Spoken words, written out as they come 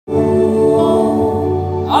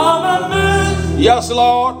Yes,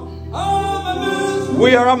 Lord.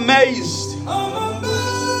 We are amazed.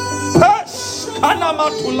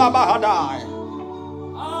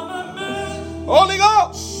 Holy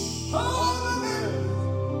Ghost.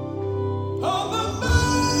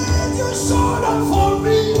 You showed up for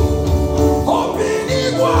me.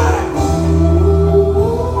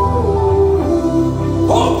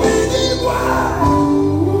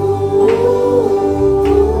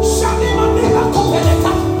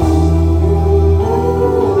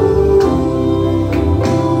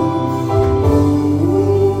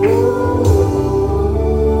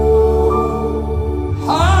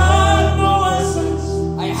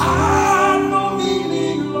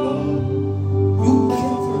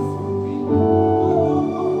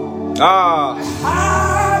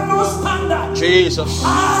 Jesus. No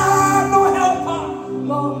helper.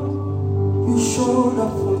 Lord, you showed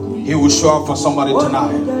up for me. He will show up for somebody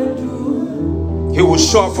tonight. He will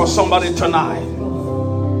show up for somebody tonight.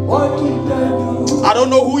 What did I do? I don't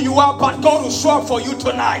know who you are, but God will show up for you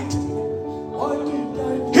tonight.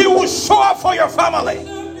 He will show up for your family.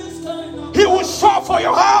 He will show up for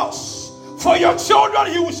your house. For your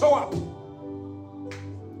children, He will show up.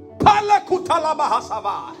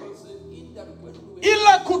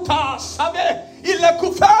 Ilekuta sabe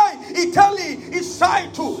ilekufai itali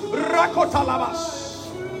isaitu rakotalabas.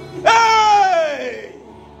 Hey!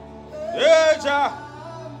 Eja.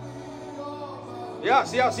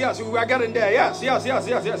 Yes. We are getting there. Yes.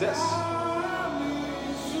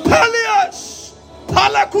 Pelias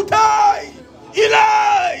palakutai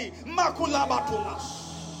ilai makulabatulas.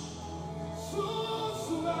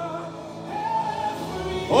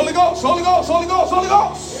 Holy Ghost.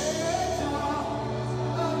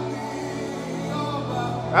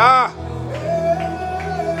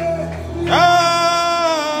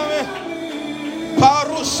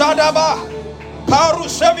 Parusadaba,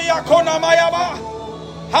 Parusevia Konamayaba,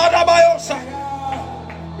 Hadabayosa.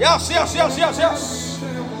 Yes.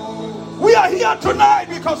 We are here tonight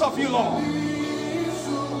because of you, Lord.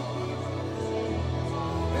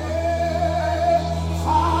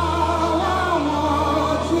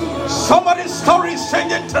 Somebody's story is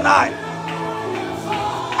changing tonight.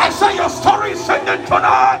 I say your story is changing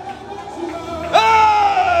tonight.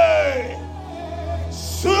 Hey!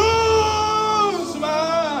 Suzma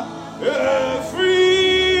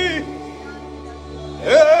free.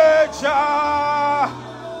 Echa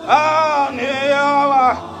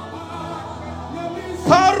anewa.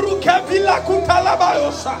 Paruke vila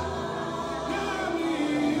kutalabayosa.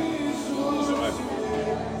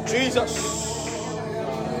 Jesus.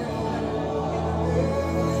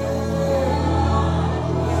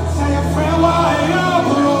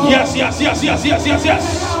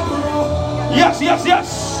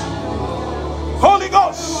 Yes. Holy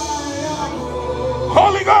Ghost.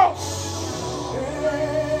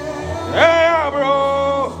 Yeah,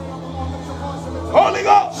 bro. Holy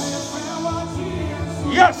Ghost.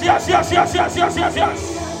 Yes.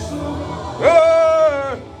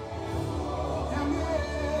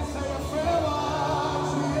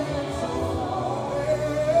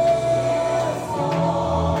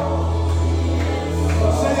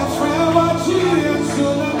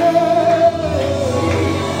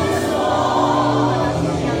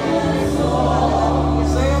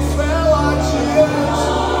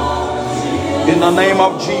 In the name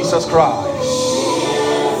of Jesus Christ.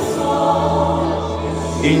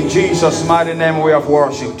 In Jesus' mighty name we have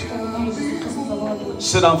worshipped.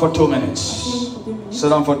 Sit down for 2 minutes.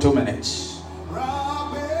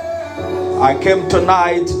 I came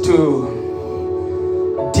tonight to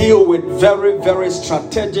deal with very, very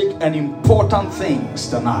strategic and important things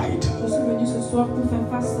tonight.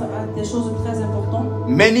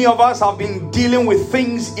 Many of us have been dealing with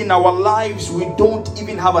things in our lives we don't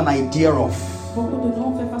even have an idea of.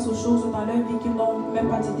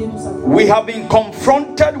 We have been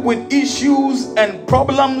confronted with issues and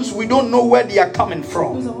problems we don't know where they are coming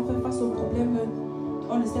from.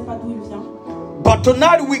 But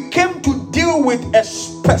tonight we came to deal with a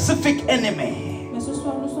specific enemy.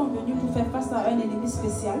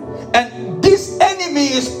 And this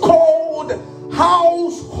enemy is called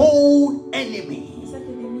household enemy.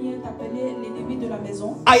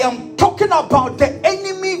 I am talking about the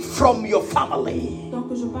enemy from your family.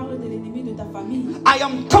 I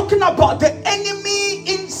am talking about the enemy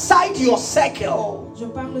inside your circle. The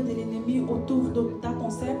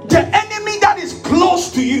enemy that is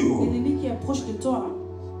close to you.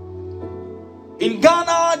 In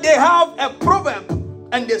Ghana, they have a proverb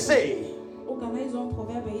and they say,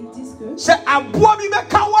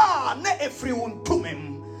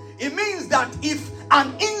 it means that if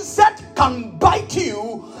an insect can bite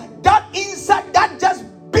you, that insect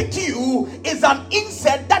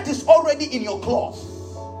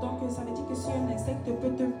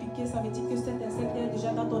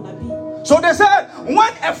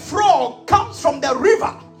a frog comes from the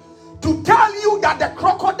river to tell you that the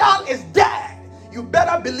crocodile is dead, you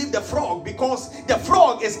better believe the frog, because the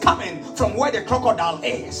frog is coming from where the crocodile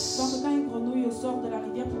is. Donc quand une grenouille sort de la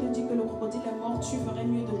rivière pour te dire que le crocodile est mort, tu ferais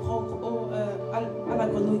mieux de croire à la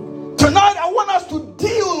grenouille. Tonight I want us to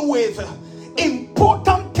deal with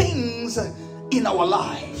important things in our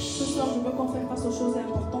lives. Ce soir, je veux qu'on fasse face aux choses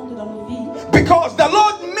importantes dans nos vies. Because the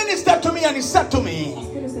Lord ministered to me and He said to me, Parce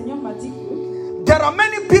que le Seigneur m'a dit que there are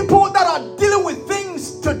many people that are dealing with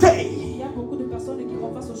things today, il y a beaucoup de personnes qui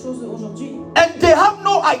font face aux choses aujourd'hui. and they have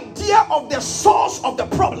no idea of the source of the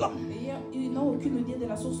problem. Et ils n'ont aucune idée de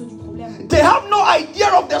la source du problème. They have no idea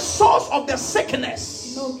of the source of the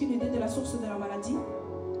sickness. Ils n'ont aucune idée de la source de la maladie.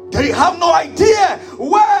 They have no idea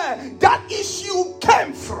where that issue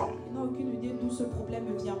came from. Ils n'ont aucune idée d'où ce problème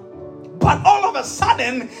vient. But all of a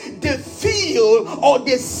sudden, they feel or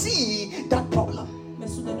they see that problem. Mais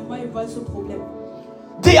soudainement, ils voient ce problème.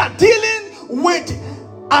 They are dealing with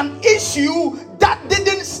an issue that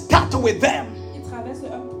didn't start with them.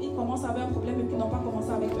 Ils commencent avec un problème qui n'ont pas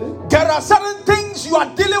commencé avec eux. There are certain things you are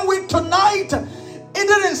dealing with tonight. It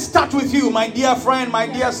didn't start with you, my dear friend, my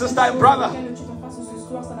dear sister and brother.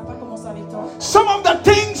 Some of the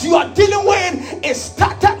things you are dealing with, it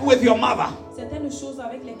started with your mother.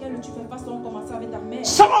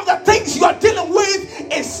 Some of the things you are dealing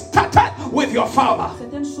with, it started with your father.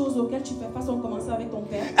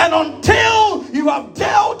 And until you have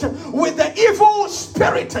dealt with the evil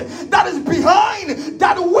spirit that is behind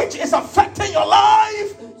that which is affecting your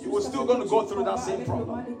life, you are still going to go through that same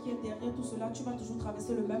problem.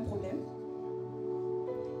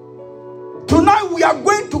 Tonight we are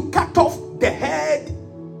going to cut off the head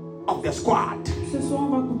of the squad.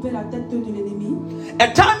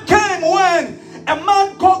 A time came when a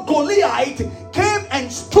man called Goliath came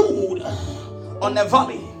and stood on a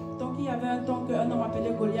valley.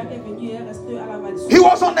 He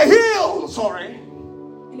was on the hill, sorry.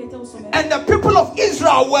 And the people of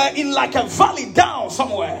Israel were in like a valley down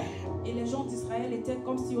somewhere.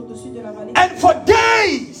 And for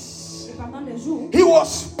days he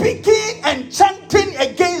was speaking and chanting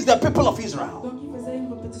against the people of Israel.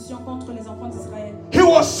 He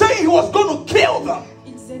was saying he was going to kill them.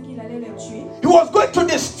 He was going to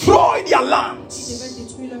destroy their lands.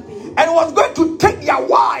 And he was going to take their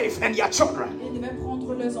wife and their children.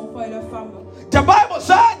 The Bible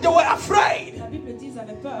said they were afraid.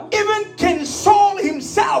 Even King Saul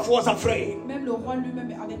himself was afraid. Then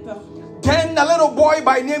a little boy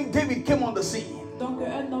by name David came on the scene.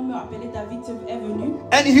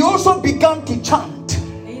 And he also began to chant.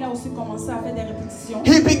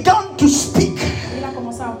 He began to speak.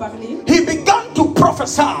 He began to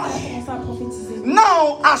prophesy.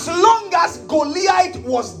 Now, as long as Goliath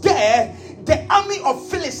was there, the army of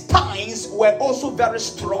Philistines were also very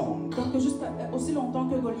strong.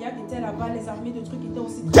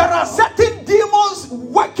 There are certain demons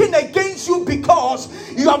working against you because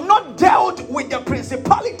you have not dealt with the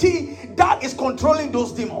principality that is controlling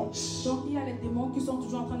those demons.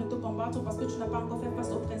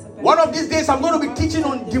 One of these days I'm going to be teaching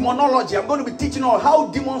on demonology. I'm going to be teaching on how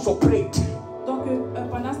demons operate.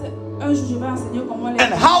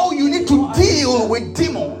 And how you need to deal with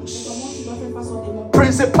demons,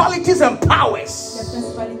 principalities and powers.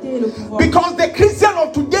 Because the Christian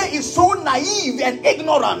of today is so naive and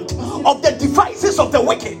ignorant of the devices of the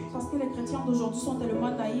wicked.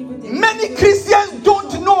 Many Christians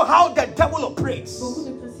don't know how the devil operates.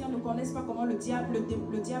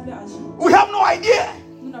 We have no idea.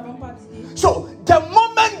 So the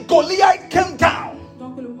moment Goliath came down,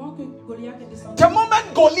 the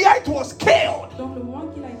moment Goliath was killed,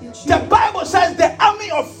 the Bible says the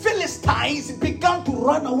army of Philistines began to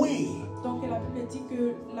run away.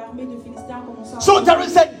 So there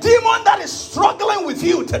is a demon that is struggling with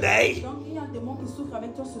you today.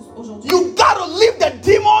 You got to leave the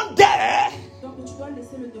demon there,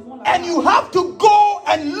 and you have to go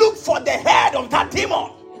and look for the head of that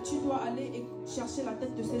demon.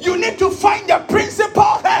 You need to find the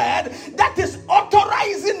principal head that is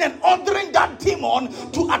authorizing and ordering that demon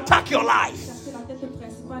to attack your life.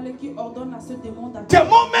 The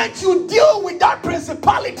moment you deal with that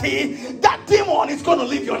principality, that demon is going to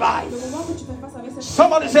leave your life.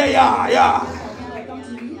 Somebody say, yeah.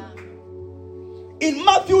 In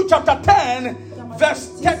Matthew chapter 10, verse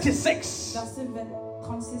 36.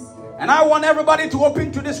 And I want everybody to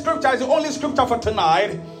open to this scripture. It's the only scripture for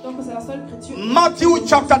tonight. Matthew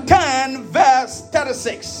chapter 10, verse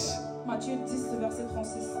 36.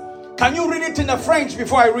 Can you read it in the French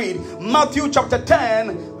before I read? Matthew chapter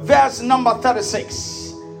 10, verse number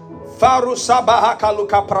 36.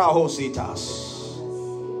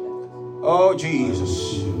 Oh,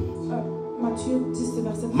 Jesus. Matthieu 10,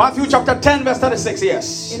 verset 36. Matthew chapter 10, verse 36,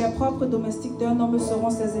 yes. Et les propres domestiques d'un homme seront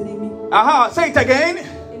ses ennemis. Say it again.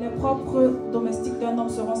 Et les propres domestiques d'un homme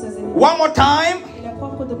seront ses ennemis. One more time. Et les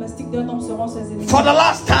propres domestiques d'un homme seront ses ennemis. For the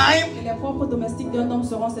last time. Et les propres domestiques d'un homme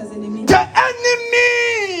seront ses ennemis. The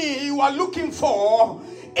enemy you are looking for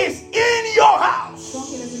is in your house. Donc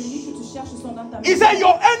les ennemis que tu cherches sont dans ta maison. He said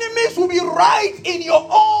your enemies will be right in your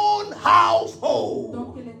own household.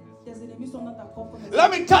 Donc tes ennemis sont dans ta propre maison. Let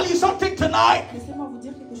me tell you something tonight. Laissez-moi vous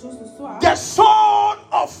dire quelque chose ce soir. The sword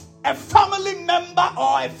of a family member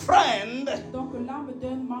or a friend Donc l'arme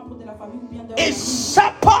d'un membre de la famille ou bien d'un is ami,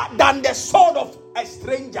 sharper than the sword of a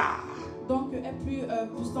stranger. donc est plus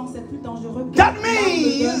puissant, c'est plus dangereux que That l'arme d'un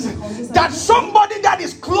means étranger. Ça that veut dire somebody that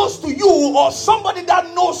is close to you or somebody that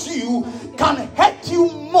knows you can hurt you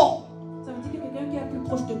more. que quelqu'un qui est plus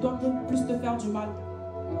proche de toi peut plus te faire du mal.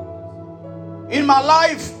 In my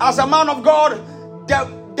life as a man of God,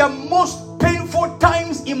 the most painful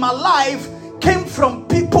times in my life came from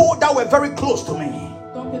people that were very close to me.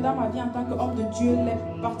 Donc dans ma vie en tant qu'homme de Dieu,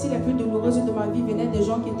 les parties les plus douloureuses de ma vie venaient des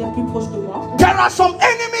gens qui étaient plus proches de moi. There are some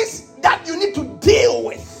enemies that you need to deal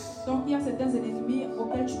with. Donc il y a certains ennemis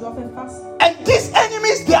auxquels tu dois faire face. And these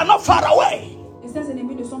enemies, they are not far away. Et ces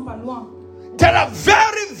ennemis ne sont pas loin. They are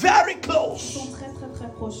very, very Ils close. sont très très très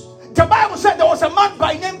proches. The Bible said there was a man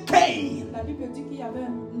by name Cain. La Bible dit qu'il y avait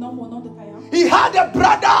un homme au nom de Caïn. He had a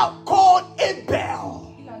brother called Abel.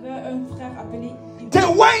 Il avait un frère appelé Abel. They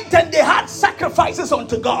went and they had sacrifices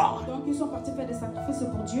unto God. Donc ils sont partis faire des sacrifices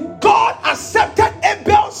pour Dieu. God accepted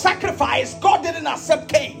Abel's sacrifice. God didn't accept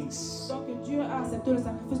Cain's. Donc Dieu a accepté le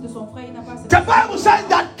sacrifice de son frère. Il n'a pas accepté. The Bible says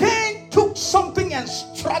that Cain took something and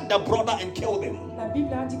struck the brother and killed him. La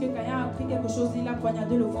Bible a dit que Caïn a pris quelque chose, il a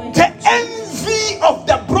poignardé le frère. The envy of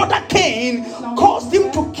the brother Cain caused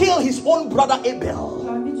him to kill his own brother Abel.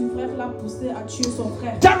 L'envie du frère l'a poussé à tuer son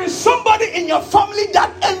frère. There is somebody in your family that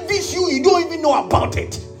envies you, you don't even know about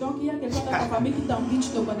it. Donc il y a quelqu'un dans ta famille qui t'envie, tu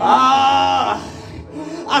te connais.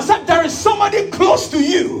 I said there is somebody close to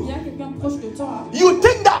Il you. y a quelqu'un proche de toi. You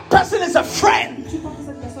think that person is a friend. Tu crois que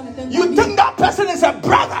cette personne est un You ami. think that person is a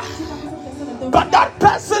brother. Tu crois que cette personne est un But frère. that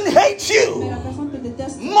person hates Mais you la personne te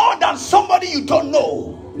déteste more than somebody you don't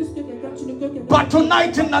know. plus que quelqu'un, tu ne peux quelqu'un. But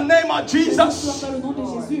tonight in the name of Ce soir, Jesus, dans le nom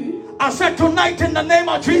de Jésus. I said tonight in the name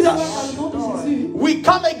of Ce soir, dans Jesus, le nom de Jésus. we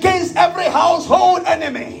come against every household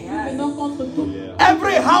enemy, Nous venons contre tout.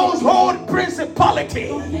 every household principality.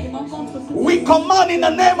 Nous venons contre tout. We command in the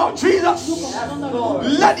name of Nous Jesus, commandons dans le nom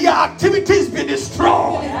de let your activities be Jésus. Que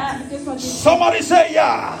destroyed. les activités soient détruites. Somebody say,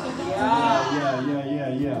 yeah.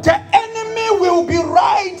 Yeah. The enemy will be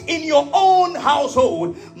right in your own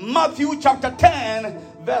household. Matthew chapter 10,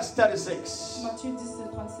 verse 36. Matthieu 10,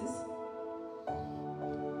 36.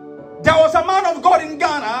 There was a man of God in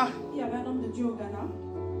Ghana. Il y avait un homme de Dieu au Ghana.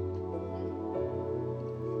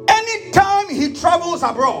 Anytime he travels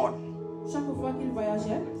abroad, Chaque fois qu'il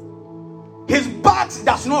voyageait, his bags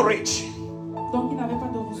does not reach. donc il n'avait pas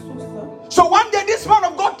de ressources. So one day this man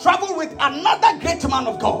of God traveled with another great man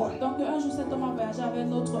of God. Donc un jour cet homme a voyagé avec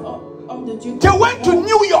un autre homme de Dieu. They went to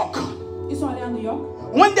New York. Ils sont allés à New York.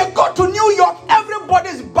 When they got to New York,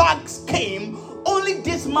 everybody's bags came. Only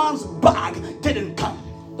this man's bag didn't come.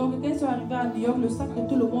 Donc quand ils sont arrivés à New York, le sac de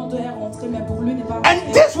tout le monde est rentré, mais pour lui n'est pas And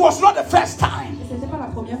rentré. this was not the first time. Et c'était pas la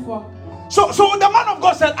première fois. So the man of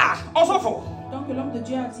God said, also for. Donc l'homme de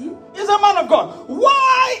Dieu a dit, He's a man of God.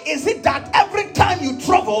 Why is it that every time you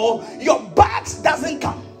travel, your bags doesn't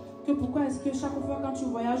come? que pourquoi est-ce que chaque fois quand tu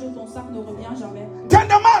voyages, ton sac ne revient jamais? Then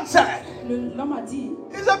the man said, L'homme a dit,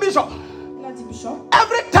 he's a bishop. il a dit, Bishop,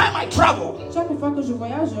 Every time I travel, chaque fois que je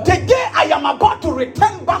voyage, the day I am about to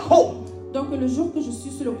return back home donc le jour que je suis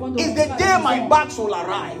sur le point de is rentrer the à day la my maison, bags will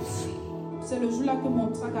arrive. c'est le jour là que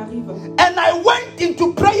mon sac arrive. And I went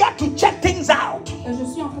into prayer to check things out. Et je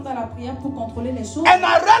suis entré dans la prière pour contrôler les choses. And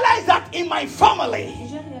I realized that in my Et family,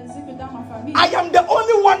 j'ai réalisé que dans ma famille, I am the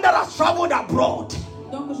only one that has traveled abroad.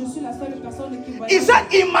 donc je suis la seule personne qui He voyage. said,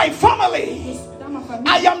 in my family, Je suis dans ma famille.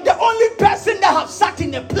 I am the only person that have sat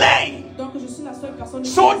in a plane. Donc je suis la seule personne qui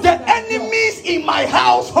So est the dans l'avion. enemies in my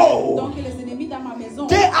household, Donc les ennemis dans ma maison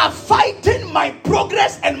they are fighting my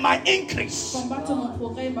progress and my increase combattent mon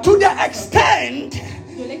progrès et ma to the croissance. extent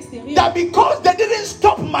De l'extérieur, that because they didn't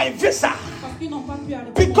stop my visa, parce qu'ils n'ont pas pu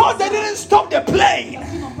arrêter because mon they visa, didn't stop the plane, parce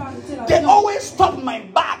qu'ils n'ont pas arrêté they l'avion. always stop my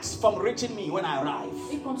bags from reaching me when I arrive.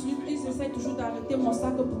 Ils continuent, ils essaient toujours d'arrêter mon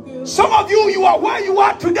sac pour que. Some of you, you are where you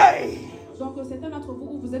are today Donc certains d'entre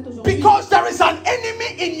vous où vous êtes aujourd'hui, because there is an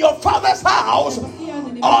enemy in your father's house parce qu'il y a un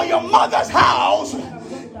ennemi or your mother's house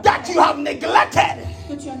that you have neglected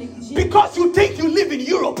que tu as négligé, because you think you live in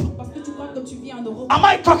Europe. parce que tu crois que tu vis en Am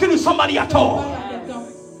I talking to somebody at all?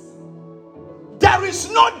 There is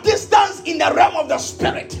no distance in the realm of the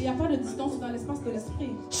spirit. Il n'y a pas de distance dans l'espace de l'esprit.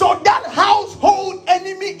 So that household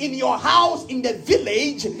enemy in your house in the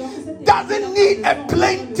village doesn't need a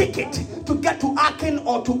plane ticket to get to Aachen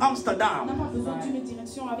or to Amsterdam. On n'a pas besoin d'une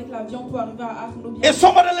direction avec l'avion pour arriver à Aachen ou bien. Is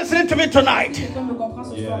somebody listening to me tonight? Quelqu'un me comprend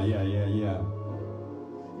ce soir.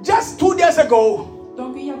 Just 2 days ago,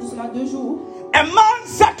 Donc il y a de cela 2 jours, a man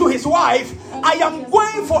said to his wife, I am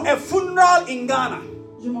going for a funeral in Ghana.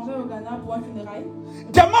 je m'en vais au Ghana pour un funérail.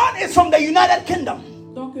 The man is from the United Kingdom.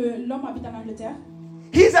 Donc l'homme habite en Angleterre.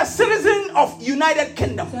 He's a citizen of United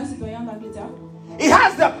Kingdom. C'est un citoyen d'Angleterre. He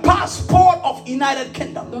has the passport of United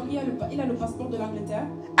Kingdom. Donc il a le passeport de l'Angleterre.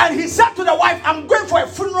 And he said to the wife, I'm going for a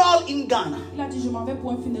funeral in Ghana. Il a dit je m'en vais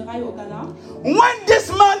pour un funérail au Ghana. When this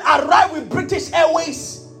man arrived with British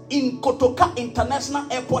Airways in Kotoka International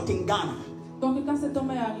Airport in Ghana, Donc quand cet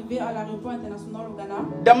homme est arrivé à l'aéroport international au Ghana,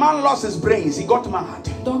 the man lost his brains. He got mad.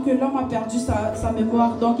 donc l'homme a perdu sa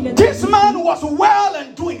mémoire. Donc il est This man was well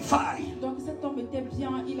and doing fine. Donc cet homme était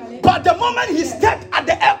bien, il allait. But the moment he stepped at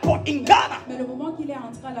the airport in Ghana, Mais le moment qu'il est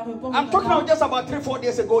entré à l'aéroport au I'm talking Ghana, about just about 3-4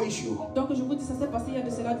 days ago issue. donc je vous dis ça s'est passé il y a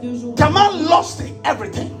de cela 2 jours. The man lost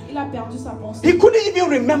everything. Il a perdu sa pensée. He couldn't even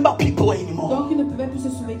remember people anymore. Donc il ne pouvait plus se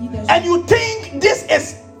souvenir des gens. And you think this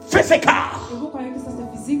is physical. Et vous croyez que ça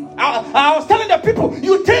c'est physique? I was telling the people,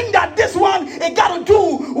 you think that this one it got to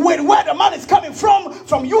do with where the man is coming from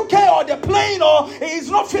UK or the plane, or he's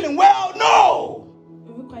not feeling well? No.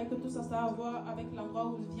 Et vous croyez que tout ça a à voir avec l'endroit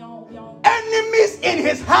où il vient ou bien Enemies in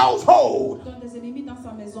his household. dans des ennemis dans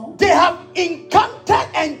sa maison? They have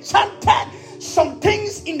enchanted some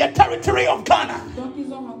things in the territory of Ghana. Donc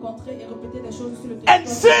ils ont rencontré et répété des choses sur le And territoire.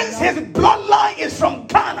 since du Ghana. his bloodline is from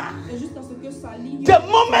Ghana, Et jusqu'à ce que sa ligne. the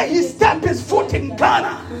moment he stepped his foot in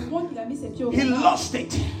Ghana, Le moment qu'il a mis ses pieds au he Ghana, lost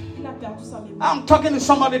it. il a perdu sa mémoire. I'm talking to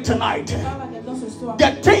somebody tonight. Parle à quelqu'un ce soir.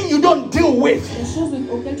 The thing you don't deal with Les choses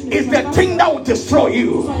auxquelles tu ne is penses the pas, thing that will destroy ce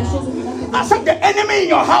you. sont les choses qui vont te I said the enemy in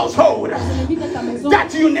your household Les ennemis de ta maison,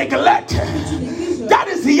 that you neglect, tu négliges, that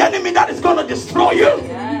is the enemy that is going to destroy you.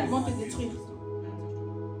 les ennemis vont te détruire.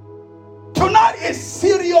 Tonight is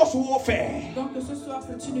serious warfare. Donc ce soir,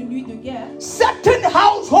 c'est une nuit de guerre. Certain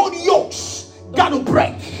household yokes got to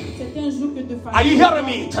break. C'est un jour que de famille. Are you hearing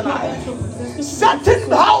me tonight? Certain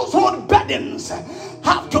household burdens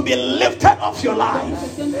have to be lifted off your life.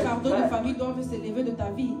 Certains fardeaux de famille doivent s'élever de ta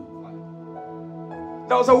vie.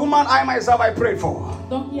 There was a woman I myself I prayed for.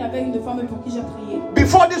 Donc il y avait une femme pour qui j'ai prié.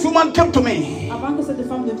 Before this woman came to me, Avant que cette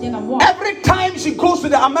femme ne vienne à moi, every time she goes to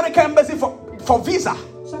the American embassy for visa,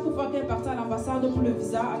 chaque fois qu'elle partait à l'ambassade pour le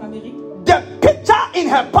visa en Amérique, the picture in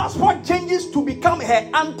her passport changes to become her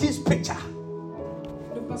auntie's picture.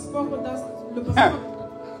 le passeport.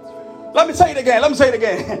 Let me say it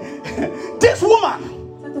again. This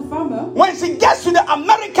woman, Cette femme, when she gets to the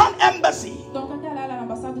American embassy, donc quand elle allait à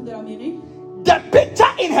l'ambassade de l'Amérique, the picture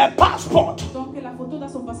in her passport donc la photo dans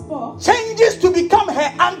son passeport changes to become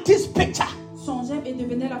her auntie's picture. changeait et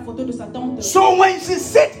devenait la photo de sa tante. So when she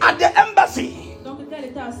sits at the embassy Donc quand elle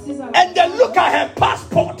était assise à and they look at her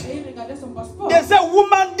passport, et il regardait son passeport, they say,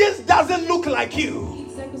 woman, this doesn't look like you. il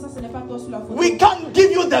disait que ça ce n'est pas toi sur la photo. We can't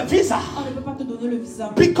give you the visa On ne peut pas te donner le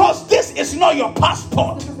visa. because this is not your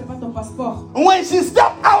passport. Parce que ça c'est pas ton passeport. When she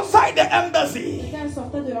stepped outside the embassy, Et quand elle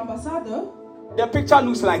sortait de l'ambassade, the picture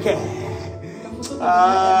looks like her. la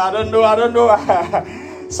photo I don't know.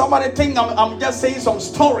 Somebody think I'm just saying some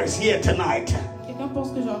stories here tonight. quelqu'un pense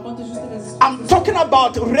que je raconte juste des histoires. I'm talking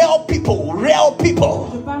about real people.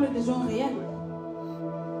 Je parle des gens réels.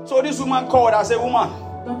 So this woman called. I said, woman,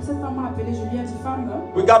 Donc cette femme m'a appelé, je lui ai dit femme,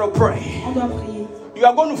 we got to pray. on doit prier. You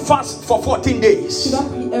are going to fast for 14 Tu days.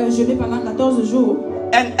 dois jeûner pendant 14 jours.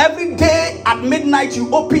 And every day at midnight, you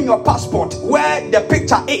open your passport where the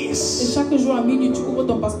picture Et is. chaque jour à minuit, tu ouvres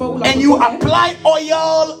ton passeport où la And you photo est. apply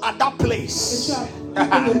oil at that Et tu place.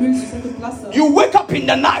 appliques de l'huile sur cette place. You wake up in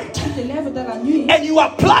the night Tu te lèves dans la nuit and you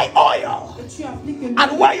apply oil et tu appliques l'huile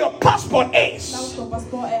at where your passport là où is. ton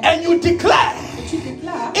passeport est. And you declare Et tu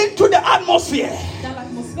déclares into the atmosphere dans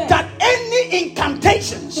l'atmosphère that any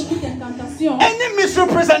incantations, que toute incantation, any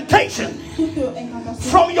misrepresentation toute incantation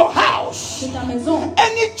from your house, de ta maison,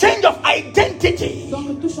 any change of identity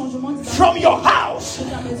donc tout changement d'identité from your house de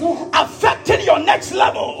ta maison affecting your next qui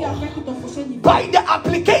level affecte ton prochain niveau. by the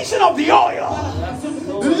application of the oil.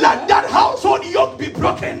 L'application de cette Let that household yoke be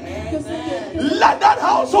broken. que cette- Let that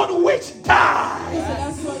household witch die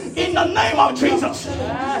cela soit in the name of Jesus.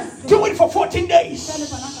 Do it for 14 Fais-le days.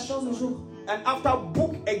 pendant 14 jours. And after,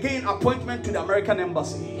 book again appointment to the American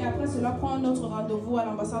embassy. Et après cela, prend un autre rendez-vous à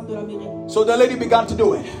l'ambassade de l'Amérique. So the lady began to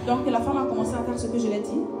do it. Donc la femme a commencé à faire ce que je l'ai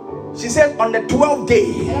dit. She said on the 12th day,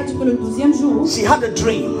 Elle a dit que le 12e jour, she had a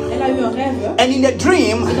dream. elle a eu un rêve. And in the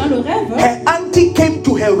dream, Et dans le rêve, her auntie came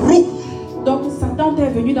to her room. donc sa tante est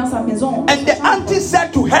venue dans sa maison. And the auntie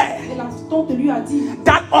said to her Et la tante lui a dit,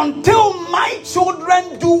 that until my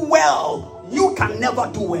children do well, you can never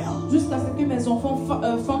do well. jusqu'à ce que mes enfants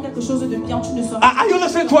font quelque chose de bien, tu ne seras Are you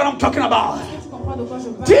listening to what I'm talking about? Tu comprends de quoi je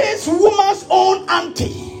parle? This woman's own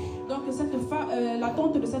auntie. Donc la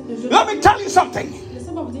tante de cette jeune Let me tell you something.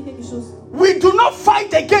 laissez-moi vous dire quelque chose. We do not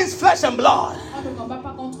fight against flesh and blood. On ne combat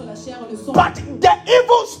pas contre la chair et le sang. But the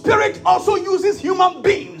evil spirit also uses human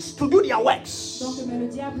beings to do their works. Donc mais le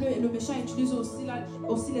diable et le méchant utilisent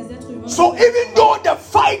aussi les êtres humains. So even though the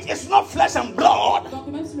fight is not flesh and blood, Donc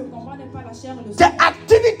même si le combat n'est pas la chair et le the sang,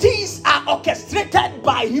 activities are orchestrated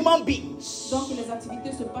by human beings donc les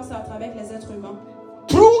activités se passent à travers les êtres humains.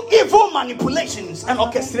 through evil manipulations and Les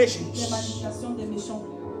orchestrations. manipulations des méchants.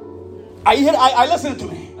 Are you here? I listen to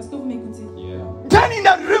me. Est-ce que vous m'écoutez? Then in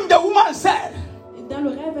the dream, the woman said, Et dans le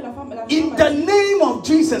rêve, la femme in a the dit, name of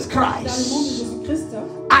Jesus dans le nom de Christ, Jésus-Christ,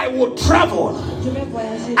 I will travel. je vais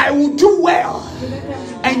voyager. I will do well. Je vais faire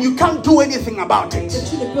du bien. And you can't do anything about Et it.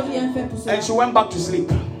 tu ne peux rien faire pour cela. And she went back to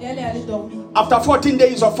sleep. Et elle est allée dormir. After 14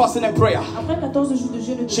 days of fasting and prayer, Après 14 jours de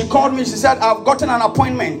jeûne et de she prière, called me. She said, I've gotten an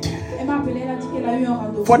appointment elle m'a appelé, elle a dit qu'elle a eu un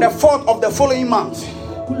rendez-vous for the 4th of the following month.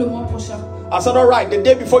 pour le mois prochain. I said, all right, the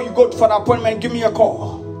day before you go for the appointment, give me a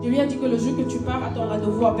call. Je lui ai dit que le jour que tu pars à ton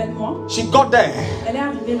rendez-vous, appelle-moi. She got there. Elle est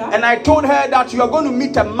arrivée là. And I told her that you are going to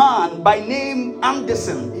meet a man by name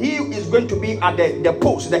Anderson. He is going to be at the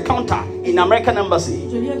post, the counter in American embassy.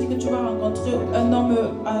 Je lui ai dit que tu vas rencontrer un homme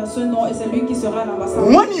à ce nom et c'est lui qui sera à l'ambassade.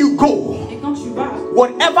 When you go, Et quand tu vas,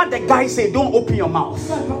 whatever the guy say, don't open your mouth.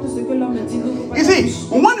 peu importe ce que l'homme dit, n'ouvre pas You ta see, bouche.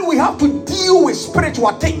 when we have to deal with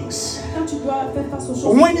spiritual things, Quand tu dois faire face aux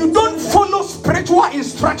choses, when you don't follow spiritual quand tu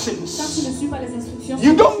instructions, ne suis pas les instructions,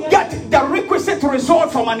 you don't spirituelles, get the requisite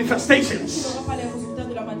result for tu manifestations. n'auras pas les résultats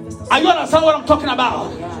de la manifestation. Are you understand what I'm talking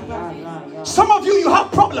about? Some of you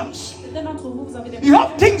have problems. Certains d'entre vous, vous avez des You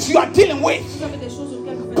have things you are dealing with. vous avez des choses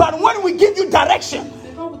auxquelles vous faites. But when we give you direction,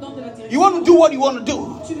 Mais quand on vous donne de la direction, you want to do what you want to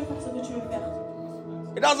do. tu veux faire ce que tu veux faire.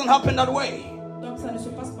 It doesn't happen that way. Donc ça ne se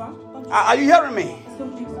passe pas. Quand tu- Are you hearing me? Est-ce que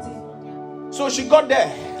vous écoutez? So she got there.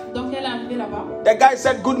 Donc elle est arrivée là-bas. The guy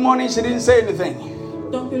said good morning. She didn't say anything.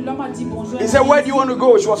 Donc l'homme a dit bonjour. He Elle said, a dit- where do you want to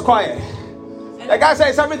go? She was quiet. elle The a- guy said,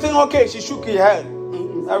 is everything okay? She shook her head.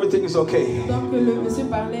 Everything is okay. Donc le monsieur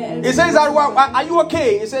parlait. Elle He says that, well, are you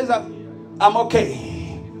okay? He says that, I'm okay.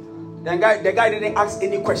 The guy didn't ask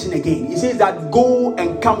any question again. He says that go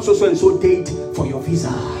and come so and so date for your visa.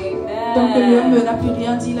 Donc l'homme n'a plus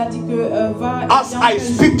rien dit. Il a dit que va. As I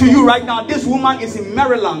speak to you right now, this woman is in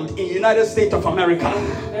Maryland, in the United States of America.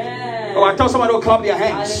 Oh, I tell somebody to clap their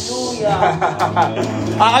hands.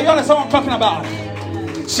 Are you understand what I'm talking about?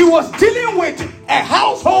 She was dealing with a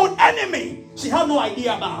household enemy she had no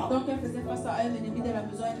idea about. Donc elle faisait face à un ennemi de la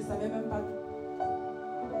maison. Elle ne savait même pas.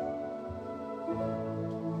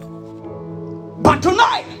 But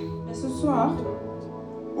tonight, Mais ce soir,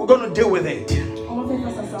 we're going to deal with it. on va faire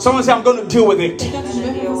face à ça. Someone say, I'm going to deal with it. Quelqu'un dit, je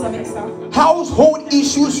vais faire face avec ça. Household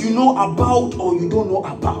issues you know about or you don't know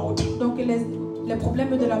about. Donc les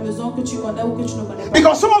problèmes de la maison que tu connais ou que tu ne connais pas.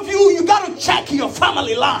 Because some of you got to check your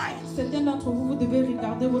family line. Certains d'entre vous, vous devez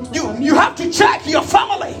regarder votre famille. You have to check your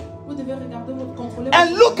family Vous devez regarder votre contrôler and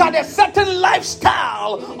votre look famille. at a certain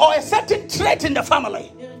lifestyle or a certain trait in the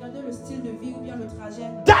family. Et regarder le style de vie ou bien le trajet.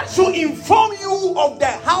 That should inform you of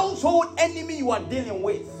the household enemy you are dealing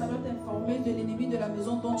with. Ça doit t'informer de l'ennemi de la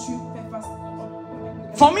maison dont tu fais face.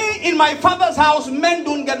 For me, in my father's house, men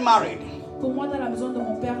don't get married. Pour moi, dans la maison de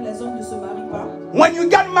mon père, les hommes ne se marient pas. When you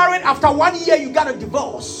get married, after 1 year, you got a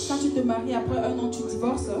divorce. Quand tu te maries, après un an, tu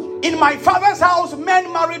divorces. In my father's house,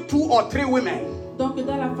 men married 2 or 3 women. Donc,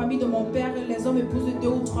 dans la famille de mon père, les hommes épousent 2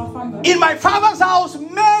 ou 3 femmes. In my father's house,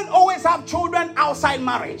 men always have children outside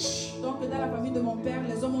marriage. Donc, dans la famille de mon père,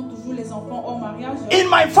 les hommes ont toujours les enfants hors mariage. In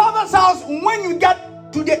my father's house, when you get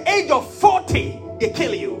to the age of 40, they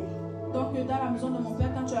kill you. Donc, dans la maison de mon père,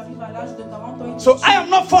 quand tu arrives à l'âge de 40 ans, ils te So tuent. I am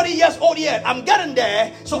not 40 years old yet. I'm getting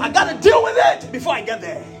there. So I got to deal with it before I get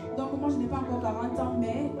there. Donc, moi, je n'ai pas encore 40 ans,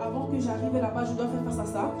 mais avant que j'arrive là-bas, je dois faire face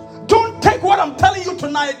à ça. Don't take what I'm telling you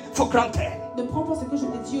tonight for granted. Ne prends pas ce que je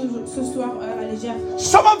te dis ce soir à la légère.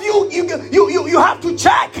 Some of you have to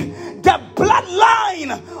check the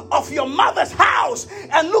bloodline of your mother's house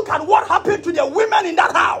and look at what happened to the women in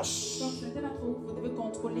that house. Donc, certains d'entre vous, vous devez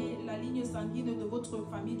contrôler la ligne sanguine de votre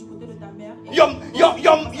famille du côté de ta mère. Et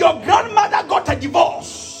Your grandmother got a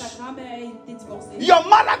divorce. ta grand-mère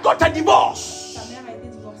mother got a divorce. Ta mère a été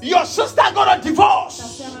divorcée. Your sister got a Ta divorce.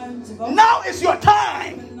 sœur a eu un divorce. Now is your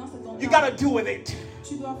time. Maintenant, c'est ton You temps. gotta deal with it.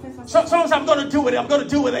 Tu dois faire face à Some, ça. some say, I'm gonna deal with it. I'm gonna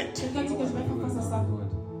deal with it. Quelqu'un dit que je vais faire face à ça.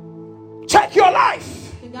 Check your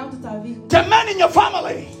life. Regarde ta vie. The men in your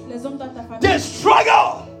family, Les hommes dans ta famille. they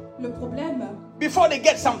struggle Le problème, before they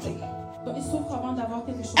get something. donc, ils souffrent avant d'avoir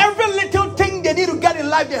quelque chose. Every little thing they need to get in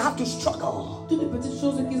life, they have to struggle. Toutes les petites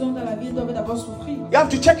choses qu'ils ont dans la vie, ils doivent d'abord souffrir. You have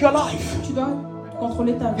to check your life. Tu dois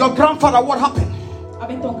contrôler ta vie. Your grandfather, what happened?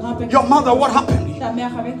 Avec ton grand-père. Your mother, what happened? Ta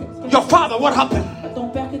mère avec. Your father, what happened? Ton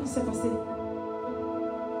père, qu'est-ce qui s'est passé?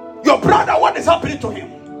 Your brother, what is happening to him?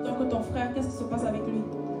 Donc ton frère, qu'est-ce qui se passe avec lui?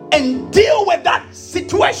 And deal with that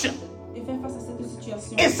situation. Et faire face à cette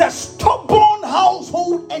situation. It's a stubborn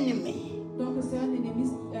household enemy. Donc c'est un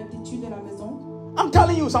ennemi têtu de la maison. I'm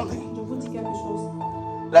telling you something. Je vous dis quelque chose.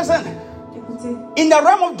 Listen, Écoutez. in the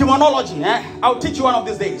realm of demonology, I'll teach you one of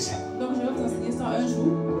these days. Donc je vais vous enseigner ça un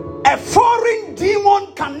jour. A foreign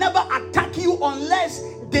demon can never attack you unless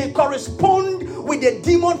they correspond with the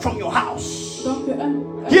demon from your house. Donc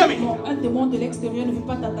un démon de l'extérieur ne veut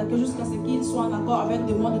pas t'attaquer jusqu'à ce qu'il soit en accord avec un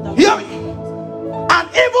démon de ta Hear maison. me. An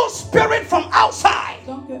evil spirit from outside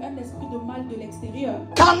Donc un esprit de mal de l'extérieur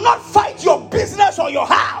cannot fight your business or your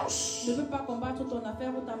house ne veut pas combattre ton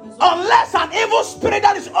affaire ou ta maison unless an evil spirit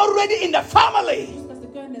that is already in the family, jusqu'à ce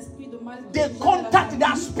qu'un esprit de mal they contact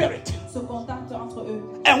that spirit. se contacte entre eux.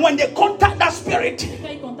 And when they contact that spirit, Quand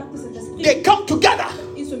ils contactent cet esprit, they come together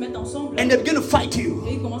ils se mettent ensemble and they begin to fight you.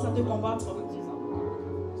 et ils commencent à te combattre.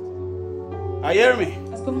 Are you hearing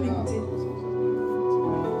me? Est-ce que vous m'écoutez?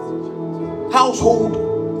 Household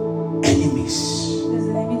enemies. Les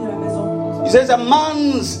ennemis de la maison. He says a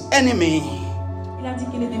man's enemy Il a dit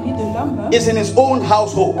que l'ennemi de l'homme is in his own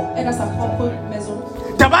household. est dans sa propre maison.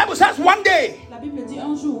 The Bible says one day, La Bible dit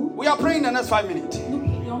un jour, we are praying the next 5 minutes. nous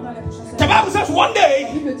prions dans les prochaines The semaines. Bible says one La day,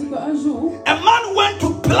 Bible dit qu'un jour, a man went to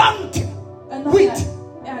plant un homme wheat.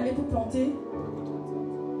 est allé pour planter.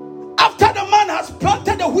 After the man has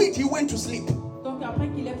planted the wheat, he went to sleep. Donc après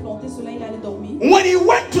qu'il ait planté cela, il allait dormir. When he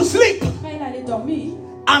went to sleep, Quand il allait dormir,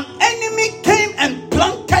 an enemy came and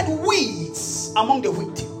planted weeds among the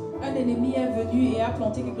wheat. un ennemi est venu et a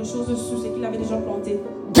planté quelque chose sur ce qu'il avait déjà planté.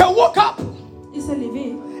 They woke up Il s'est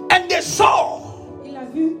levé, and they saw il a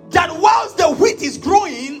vu. that whilst the wheat is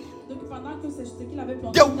growing, Donc pendant que c'est ce qu'il avait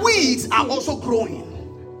planté, the weeds are also growing.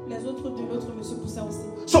 les autres de l'autre monsieur poussaient aussi.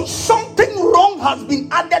 So something wrong has been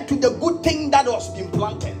added to the good thing that was being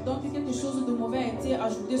planted. Donc quelque chose de mauvais a été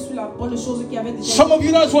ajouté sur la bonne chose qui avait déjà. Some of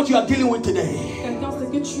you know what you are dealing with today. Quelqu'un, c'est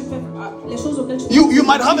que tu fais les choses auxquelles tu. You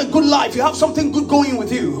might have a good life. You have something good going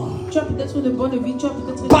with you. Tu as peut-être de bonnes vies, tu as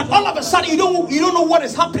peut-être. But all of a sudden you don't know what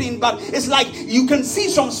is happening, but it's like you can see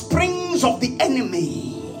some springs of the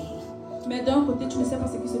enemy. Mais d'un côté, tu ne sais pas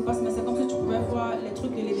ce qui se passe, mais c'est comme si tu pouvais voir les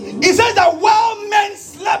trucs de l'ennemi. It says that while men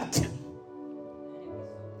slept,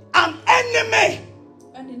 an enemy.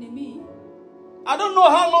 Un ennemi, I don't know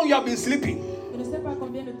how long you have been sleeping. je ne sais pas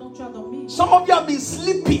combien de temps tu as dormi. Some of you have been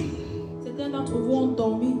sleeping. Certains d'entre vous ont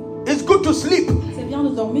dormi. It's good to sleep, C'est bien de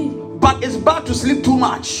dormir, but it's bad to sleep too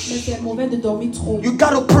mais much. c'est mauvais de dormir trop. You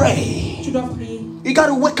gotta pray. Tu dois prier, You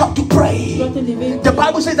gotta wake up to tu pray. dois te lever. The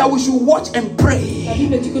Bible says that we should watch and La pray.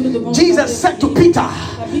 Bible dit que nous devons. Jesus said to Peter,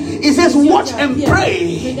 He says, watch and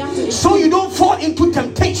pray so you don't fall into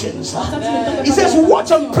temptations. He says,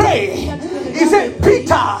 watch and pray. He said,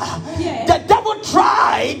 Peter, the devil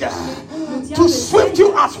tried to swift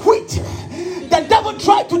you as wheat. The devil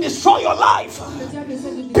tried to destroy your life. Le diable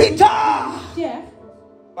essaie de Peter, Pierre,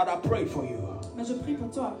 but I pray for you. mais je prie pour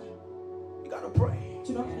toi. You gotta pray.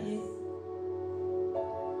 Tu dois prier.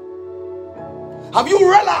 Have you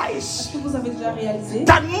realized Est-ce que vous avez déjà réalisé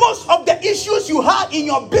that most of the issues you had in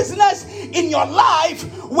your business, in your life,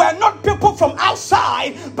 were not people from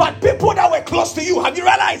outside, but people that were close to you? Have you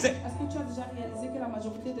realized it? Est-ce que tu as déjà réalisé que la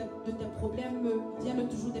majorité de tes problèmes viennent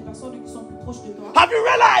toujours des personnes qui sont plus proches de toi? Have you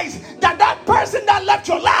realized that that person that left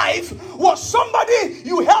your life was somebody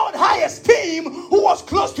you held high esteem, who was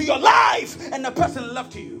close to your life, and the person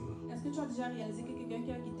left you? Est-ce que tu as déjà réalisé que quelqu'un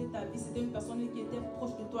qui a quitté ta vie, c'était une personne qui était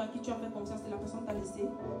proche de toi, à qui tu as fait confiance et la personne t'a laissé?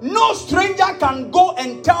 No stranger can go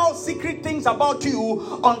and tell secret things about you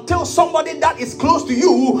until somebody that is close to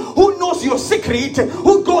you, who knows your secret,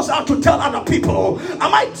 who goes out to tell other people.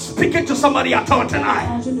 Am I speaking to somebody at all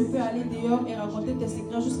tonight? Je ne peux aller dehors et raconter tes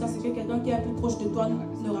secrets jusqu'à ce que quelqu'un qui est plus proche de toi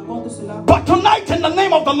ne raconte cela. But tonight, in the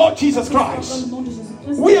name of the Lord Jesus Dans Christ, le nom de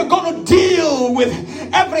Jésus-Christ, we are going to deal with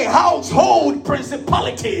every household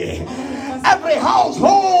principality, every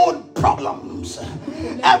household problems,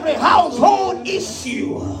 every household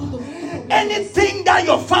issue, anything that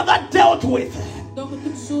your father dealt with. donc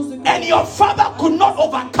and your father could not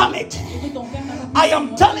overcome it, I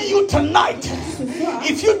am telling you tonight,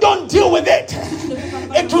 if you don't deal with it,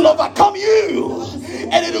 it will overcome you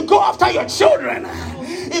and it will go after your children.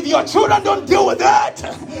 If your children don't deal with it,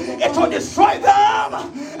 it will destroy them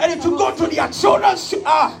and it will go to their children's.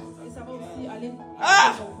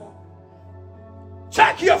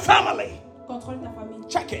 Check your family.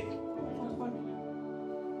 Check it.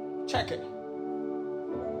 Check it.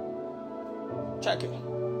 Check it.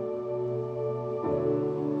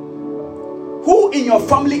 Who in your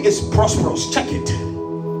family is prosperous? Check it.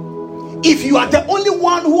 If you are the only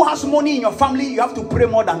one who has money in your family, you have to pray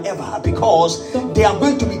more than ever, because there are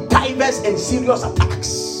going to be diverse and serious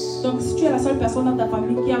attacks. Donc si tu es la seule personne dans ta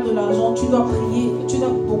famille qui a de l'argent, tu dois prier, tu dois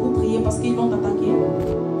beaucoup prier parce qu'ils vont t'attaquer.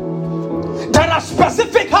 There are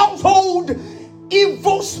specific household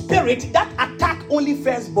evil spirits that attack only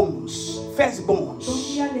firstborns. Firstborns. Donc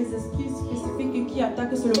il y a les esprits spécifiques qui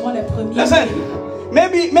attaquent seulement les premiers. Listen.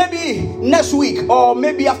 Maybe next week or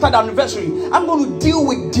maybe after the anniversary, I'm going to deal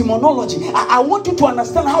with demonology. I want you to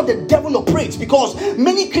understand how the devil operates, because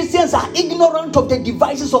many Christians are ignorant of the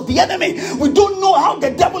devices of the enemy. We don't know how the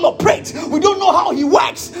devil operates. We don't know how he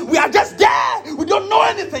works. We are just there. We don't know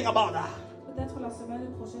anything about that. Peut-être la semaine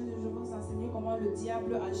prochaine, je vais vous enseigner comment le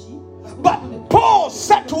diable agit. But Paul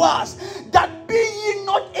said to us that be ye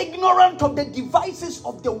not ignorant of the devices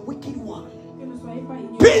of the wicked one. Que ne soyez pas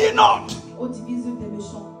ignorants. Be ye not. Aux devises des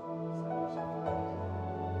méchants.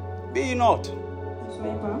 Be ye not. Ne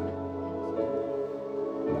soyez pas.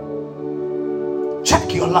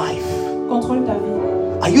 Check your life. Contrôle ta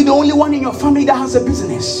vie. Are you the only one in your family that has a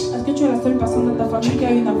business? Est-ce que tu es la seule personne dans ta famille qui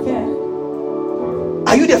a une affaire?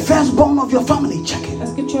 Are you the firstborn of your family? Check it.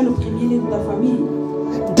 Est-ce que tu es le premier-né de ta famille?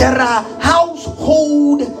 There are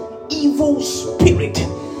household evil spirits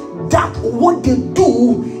that what they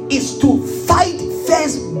do is to fight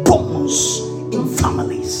firstborns in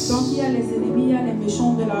families. Donc il y a les ennemis, il y a les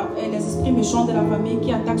méchants les esprits méchants de la famille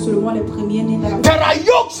qui attaquent seulement les premiers-nés de la famille. There are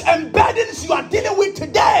yokes and burdens you are dealing with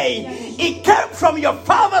today. It came from your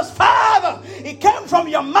father's father. It came from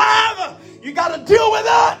your mother. You got to deal with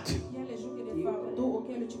it. Il y a les jours et les fardeaux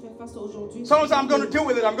auxquels tu fais face aujourd'hui. Someone say, I'm going to deal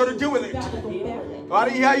with it. I'm going to deal with it. I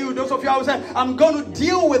didn't hear you. Those of you who say, I'm going to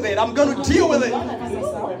deal with it. I'm going to deal with it.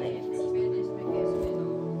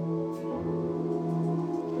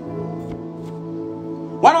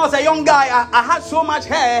 When I was a young guy, I had so much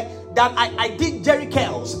hair that I did Jerry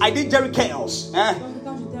Curls. I did Jerry Curls.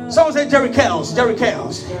 Someone say Jerry Curls. Jerry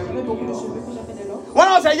Curls. When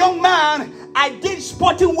I was a young man, I did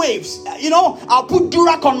sporting waves. I'll put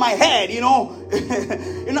Durac on my head.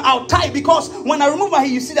 I'll tie, because when I remove my hair,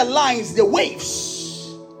 you see the lines, the waves.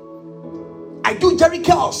 I do Jerry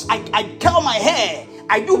Curls. I curl my hair.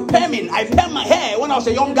 I do perming. I perm my hair when I was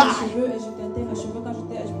a young guy.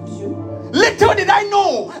 Little did I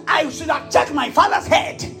know I should have checked my father's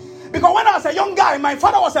head, because when I was a young guy, my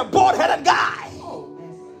father was a bald-headed guy.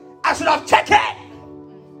 I should have checked it.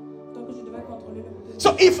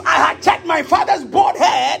 So if I had checked my father's bald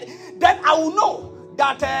head, then I will know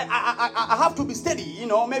that I have to be steady.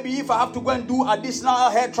 Maybe if I have to go and do additional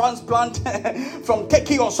hair transplant from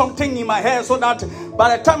Keki or something in my hair, so that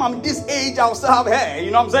by the time I'm this age, I'll still have hair.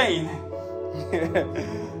 You know what I'm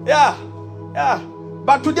saying? Yeah.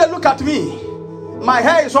 But today, look at me. My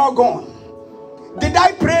hair is all gone. Did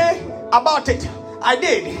I pray about it? I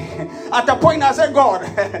did. At a point, I said, God,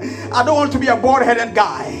 I don't want to be a bald-headed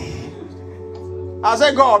guy. I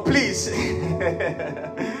said, God, please.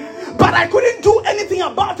 But I couldn't do anything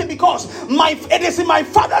about it, because it is in my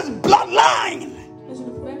father's bloodline.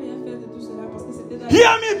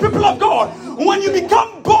 Hear me, people of God. When you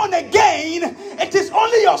become born again, it is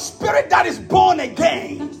only your spirit that is born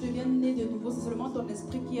again.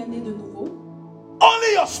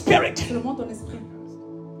 Only your spirit.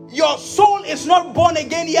 Your soul is not born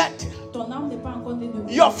again yet.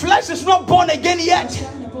 Your flesh is not born again yet.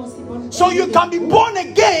 So you can be born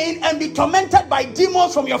again and be tormented by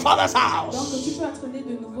demons from your father's house.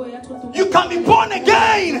 You can be born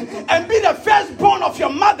again and be the firstborn of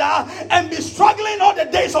your mother and be struggling all the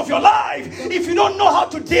days of your life if you don't know how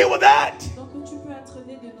to deal with that.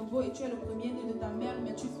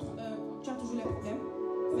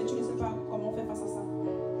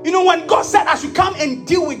 When God said I should come and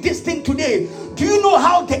deal with this thing today, do you know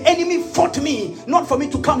how the enemy fought me, not for me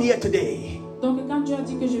to come here today? Donc quand Dieu a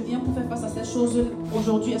dit que je viens pour faire face à cette chose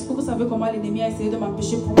aujourd'hui, est-ce que vous savez comment l'ennemi a essayé de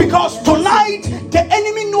m'empêcher pour... Because tonight the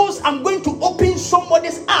enemy knows I'm going to open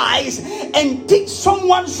somebody's eyes and teach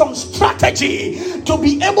someone some strategy to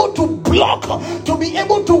be able to block, to be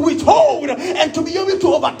able to withhold, and to be able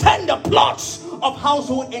to overturn the plots of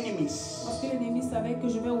household enemies. que l'ennemi savait que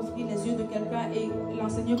je vais ouvrir les yeux de quelqu'un et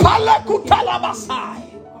l'enseigner comment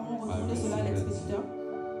retourner cela à l'expéditeur.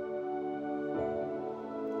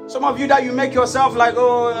 Some of you that you make yourself like,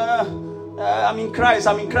 I'm in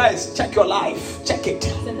Christ. Check your life. Check it.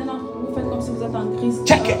 Certains d'entre vous faites comme si vous êtes en Christ.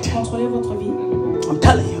 Check it. Contrôlez votre vie. I'm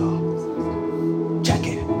telling you. Check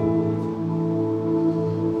it.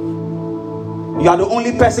 You are the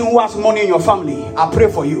only person who has money in your family. I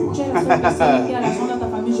pray for you. Tu es la seule personne qui a l'argent dans ta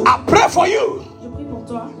famille. I pray for you. Je prie pour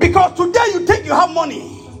toi. Because today you think you have money.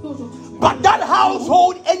 Parce qu'aujourd'hui, tu But that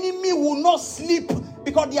household enemy will not sleep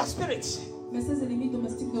because they are spirits. mais ces ennemis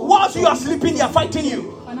domestiques ne Whilst you are sleeping, they are fighting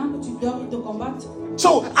you. Pendant que tu dors, ils te combattent.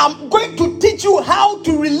 So I'm going to teach you how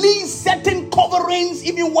to release certain coverings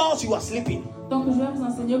even whilst you are sleeping. Donc je vais vous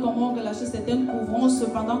enseigner comment relâcher certaines couvrances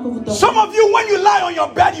pendant que vous dormez. Some of you, when you lie on your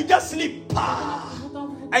bed, you just sleep.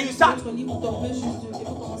 And you start. Votre lit, vous dormez juste et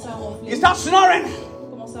vous commencez à ronfler. You start snoring. Vous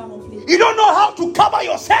commencez à ronfler. You don't know how to cover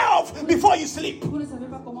yourself before you sleep. Vous ne savez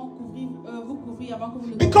pas comment vous couvrir avant que vous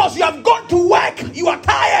ne dormiez. Because you have gone to work, you are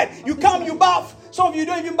tired. You come, you bath. Some of you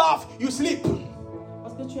don't even bath, you sleep.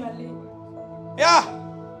 Parce que tu es allé. Yeah.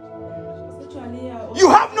 Parce que tu es allé You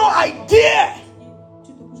have no idea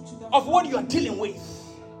tu te couches, tu dors. of what you are dealing with.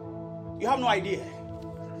 You have no idea.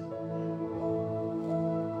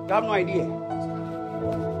 You have no idea.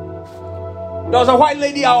 There was a white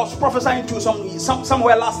lady I was prophesying to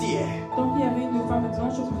somewhere last year. Donc il y avait une femme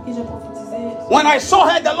blanche pour qui j'ai prophétisé. When I saw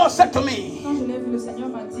her, the Lord said to me, Quand je l'ai vu, le Seigneur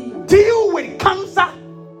m'a dit. deal with cancer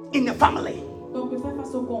in the family. Donc fais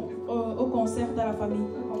face au cancer dans la famille.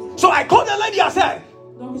 So I called the lady, I said,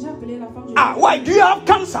 Donc j'ai appelé la femme. why do you have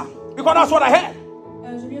cancer? Because that's what I heard.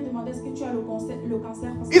 Je lui ai demandé est-ce que tu as le cancer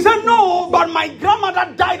parce He said, no, but my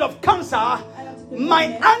grandmother died of cancer. My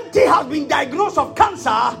auntie has been diagnosed of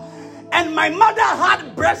cancer. And my mother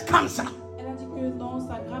had breast cancer. Elle a dit que non,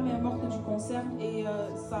 sa grand-mère est morte du cancer et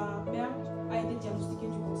sa mère a été diagnostiquée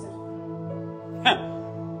du cancer.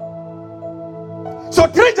 So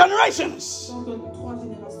 3 generations. Donc 3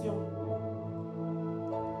 générations.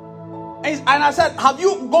 And I said, have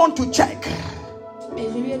you gone to check? Et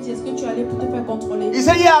je lui ai dit, est-ce que tu es allé pour te faire contrôler? He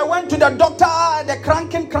said, yeah, I went to the doctor, the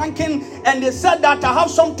cranking, and they said that I have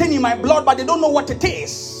something in my blood, but they don't know what it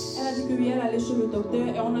is. Elle a dit que oui, elle allait chez le docteur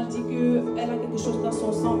et on a dit qu'elle a quelque chose dans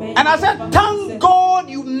son sang. Mais And I said, thank God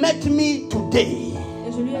you met me today.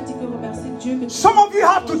 Et je lui ai dit que remercie Dieu que tu Some of you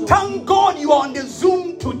have to thank God you are on the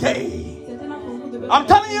Zoom today. I'm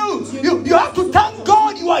telling you, you have to thank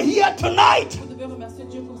God you are here tonight. Vous devez remercier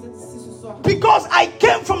Dieu que vous êtes ici ce soir. Because I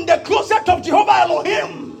came from the closet of Jehovah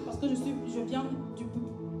Elohim Parce que je viens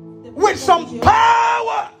with some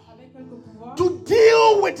power avec quelques pouvoirs to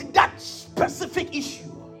deal with that specific issue.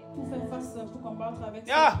 pour faire face, pour combattre avec ces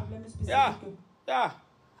Yeah, problèmes spécifiques. yeah.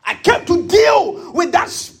 I came to deal with that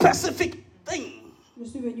specific thing. Je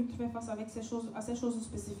suis venu pour faire face avec ces choses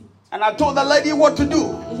spécifiques. And I told the lady what to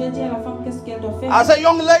do. Et j'ai dit à la femme qu'est-ce qu'elle doit faire. I said,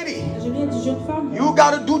 young lady, Et je lui ai dit, jeune femme, you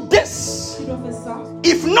got to do this. tu dois faire ça.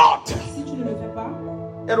 If not, Si tu ne le fais pas,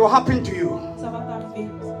 it will happen to you. ça va t'arriver.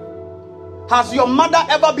 Has your mother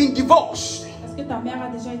ever been divorced? Est-ce que ta mère a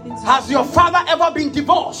déjà été divorcée? Has your father ever been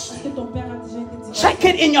divorced? Est-ce que ton père a déjà été divorcé? Check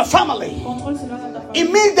it in your family. Contrôle cela dans ta famille. It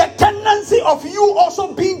means the tendency of you also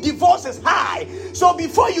being divorced is high. So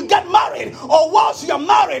before you get married or whilst you are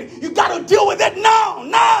married, you got to deal with it now.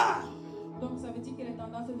 Donc ça veut dire que les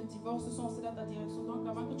tendances de divorce sont aussi dans ta direction. Donc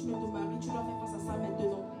avant que tu ne te maries, tu dois faire face à ça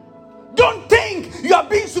maintenant. Don't think you are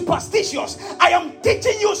being superstitious. I am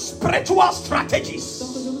teaching you spiritual strategies Donc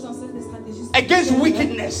je vous enseigne des stratégies against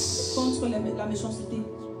wickedness. contre la méchanceté.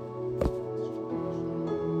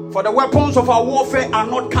 For the weapons of our warfare are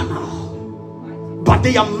not carnal, but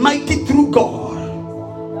they are mighty through God.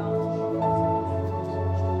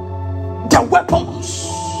 The weapons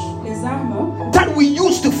Les armes that we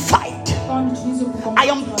use to fight, qu'on utilise pour combattre. I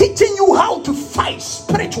am teaching you how to fight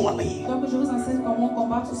spiritually. Donc je vous enseigne comment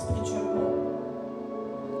combattre spirituellement.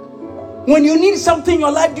 When you need something in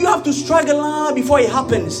your life, do you have to struggle before it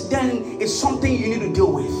happens? Then it's something you need to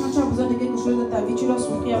deal with. Quand tu as besoin de quelque chose de ta vie, tu dois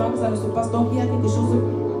souffrir avant que ça ne se passe. Donc il y a quelque chose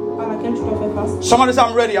à laquelle tu dois faire face. Somebody say,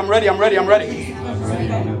 I'm ready.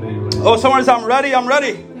 Oh, somebody say, I'm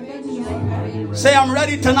ready. Say, I'm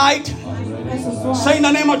ready tonight. Say in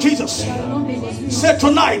the name of Jesus. Say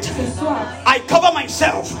tonight, I cover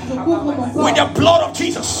myself with the blood of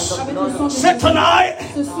Jesus. Say tonight,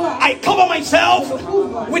 I cover myself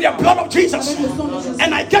with the blood of Jesus.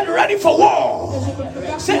 And I get ready for war.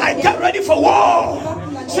 Say, I get ready for war.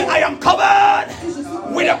 Say, I am covered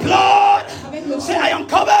with the blood. Say, I am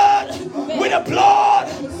covered with the blood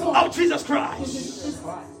of Jesus Christ.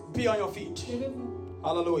 Be on your feet.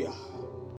 Hallelujah.